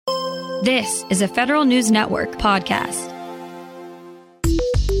This is a Federal News Network podcast.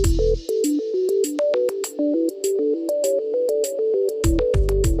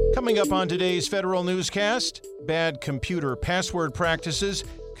 Coming up on today's Federal Newscast, bad computer password practices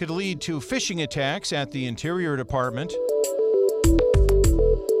could lead to phishing attacks at the Interior Department.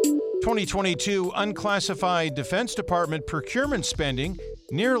 2022 unclassified Defense Department procurement spending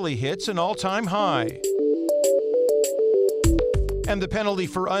nearly hits an all-time high. And the penalty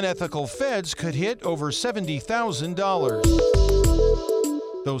for unethical feds could hit over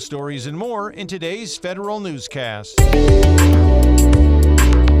 $70,000. Those stories and more in today's Federal Newscast.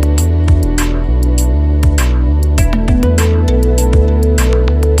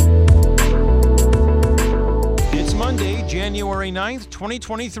 It's Monday, January 9th,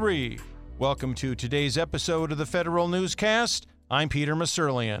 2023. Welcome to today's episode of the Federal Newscast. I'm Peter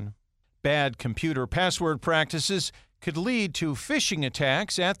Musurlian. Bad computer password practices could lead to phishing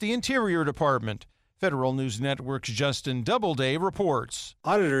attacks at the Interior Department. Federal News Network's Justin Doubleday reports.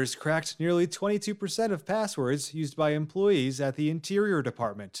 Auditors cracked nearly 22% of passwords used by employees at the Interior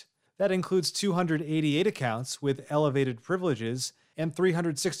Department. That includes 288 accounts with elevated privileges and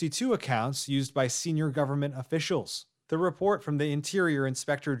 362 accounts used by senior government officials. The report from the Interior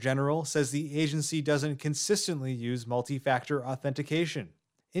Inspector General says the agency doesn't consistently use multi-factor authentication.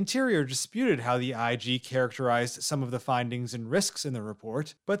 Interior disputed how the IG characterized some of the findings and risks in the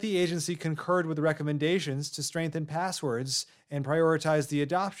report, but the agency concurred with recommendations to strengthen passwords and prioritize the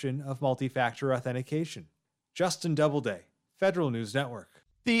adoption of multi-factor authentication. Justin Doubleday, Federal News Network.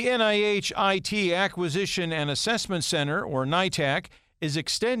 The NIH IT Acquisition and Assessment Center, or NITAC, is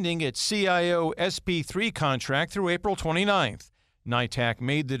extending its CIO SP3 contract through April 29th. NITAC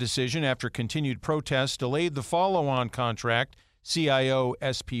made the decision after continued protests delayed the follow-on contract, CIO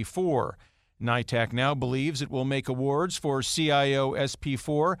SP4. NITAC now believes it will make awards for CIO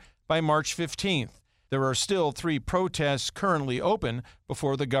SP4 by March 15th. There are still 3 protests currently open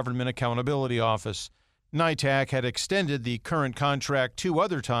before the Government Accountability Office. NITAC had extended the current contract 2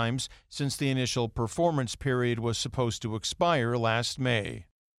 other times since the initial performance period was supposed to expire last May.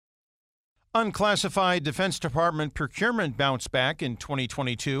 Unclassified Defense Department procurement bounced back in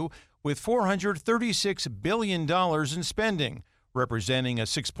 2022 with $436 billion in spending, representing a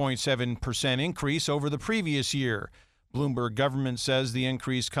 6.7% increase over the previous year. Bloomberg government says the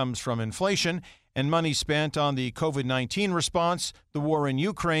increase comes from inflation and money spent on the COVID-19 response, the war in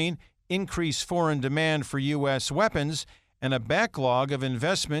Ukraine, increased foreign demand for U.S. weapons, and a backlog of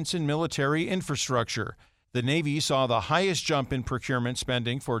investments in military infrastructure. The Navy saw the highest jump in procurement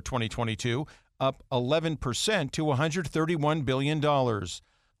spending for 2022, up 11% to $131 billion.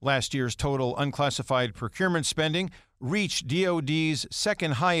 Last year's total unclassified procurement spending reached DoD's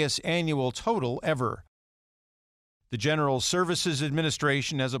second highest annual total ever. The General Services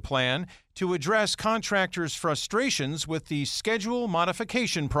Administration has a plan to address contractors' frustrations with the schedule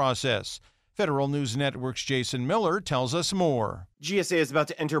modification process. Federal News Network's Jason Miller tells us more. GSA is about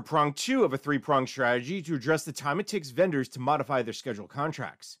to enter prong 2 of a 3-pronged strategy to address the time it takes vendors to modify their schedule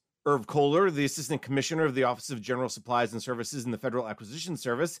contracts. Irv Kohler, the Assistant Commissioner of the Office of General Supplies and Services in the Federal Acquisition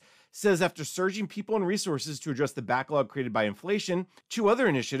Service, says after surging people and resources to address the backlog created by inflation, 2 other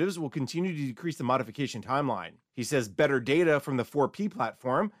initiatives will continue to decrease the modification timeline. He says better data from the 4P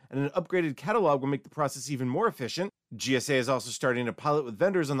platform and an upgraded catalog will make the process even more efficient. GSA is also starting a pilot with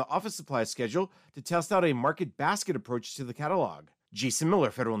vendors on the office supply schedule to test out a market basket approach to the catalog. Jason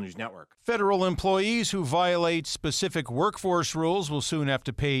Miller, Federal News Network. Federal employees who violate specific workforce rules will soon have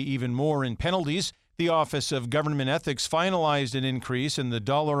to pay even more in penalties. The Office of Government Ethics finalized an increase in the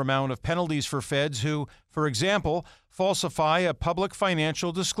dollar amount of penalties for feds who, for example, falsify a public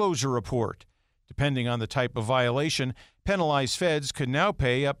financial disclosure report. Depending on the type of violation, penalized feds could now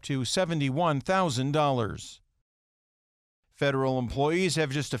pay up to $71,000. Federal employees have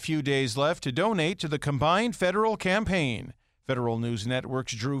just a few days left to donate to the combined federal campaign. Federal News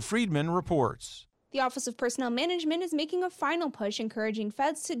Network's Drew Friedman reports. The Office of Personnel Management is making a final push encouraging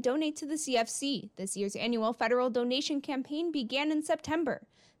feds to donate to the CFC. This year's annual federal donation campaign began in September.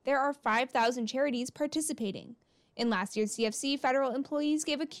 There are 5,000 charities participating. In last year's CFC, federal employees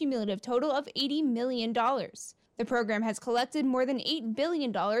gave a cumulative total of $80 million. The program has collected more than $8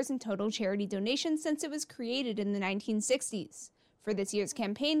 billion in total charity donations since it was created in the 1960s. For this year's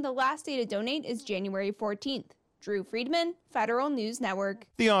campaign, the last day to donate is January 14th. Drew Friedman, Federal News Network.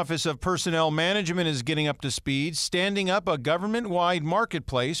 The Office of Personnel Management is getting up to speed, standing up a government-wide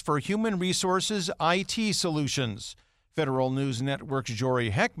marketplace for human resources IT solutions. Federal News Network's Jory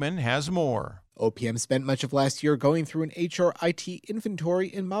Heckman has more. OPM spent much of last year going through an HR IT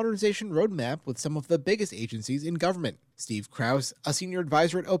inventory and modernization roadmap with some of the biggest agencies in government. Steve Krause, a senior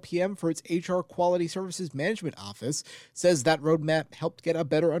advisor at OPM for its HR Quality Services Management Office, says that roadmap helped get a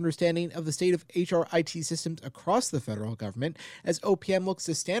better understanding of the state of HR IT systems across the federal government as OPM looks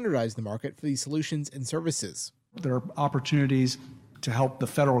to standardize the market for these solutions and services. There are opportunities to help the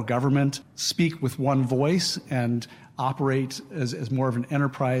federal government speak with one voice and operate as more of an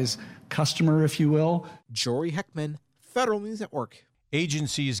enterprise customer, if you will. Jory Heckman, Federal News Network.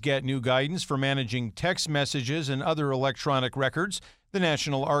 Agencies get new guidance for managing text messages and other electronic records. The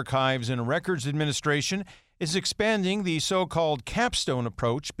National Archives and Records Administration is expanding the so-called capstone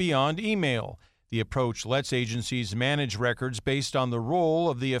approach beyond email. The approach lets agencies manage records based on the role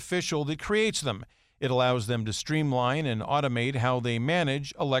of the official that creates them. It allows them to streamline and automate how they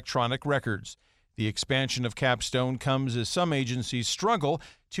manage electronic records. The expansion of Capstone comes as some agencies struggle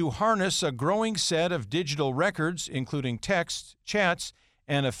to harness a growing set of digital records, including texts, chats,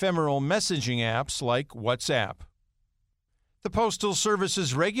 and ephemeral messaging apps like WhatsApp. The Postal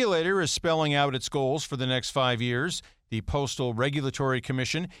Service's regulator is spelling out its goals for the next 5 years. The Postal Regulatory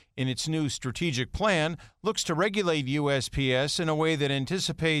Commission, in its new strategic plan, looks to regulate USPS in a way that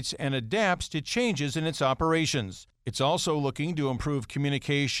anticipates and adapts to changes in its operations. It's also looking to improve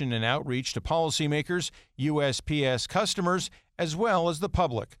communication and outreach to policymakers, USPS customers, as well as the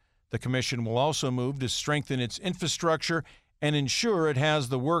public. The Commission will also move to strengthen its infrastructure and ensure it has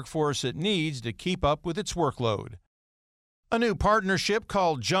the workforce it needs to keep up with its workload. A new partnership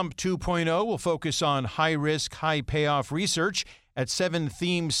called Jump 2.0 will focus on high-risk, high-payoff research at 7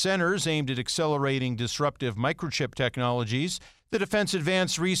 themed centers aimed at accelerating disruptive microchip technologies. The Defense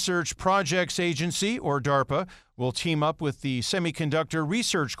Advanced Research Projects Agency, or DARPA, will team up with the Semiconductor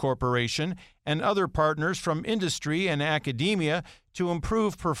Research Corporation and other partners from industry and academia to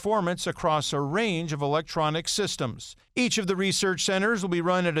improve performance across a range of electronic systems. Each of the research centers will be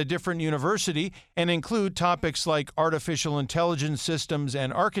run at a different university and include topics like artificial intelligence systems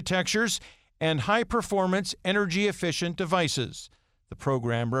and architectures and high-performance, energy-efficient devices. The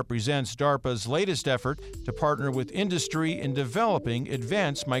program represents DARPA's latest effort to partner with industry in developing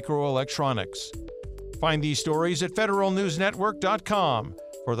advanced microelectronics. Find these stories at federalnewsnetwork.com.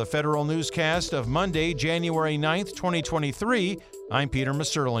 For the Federal Newscast of Monday, January 9th, 2023, I'm Peter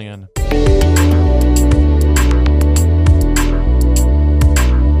Musurlian.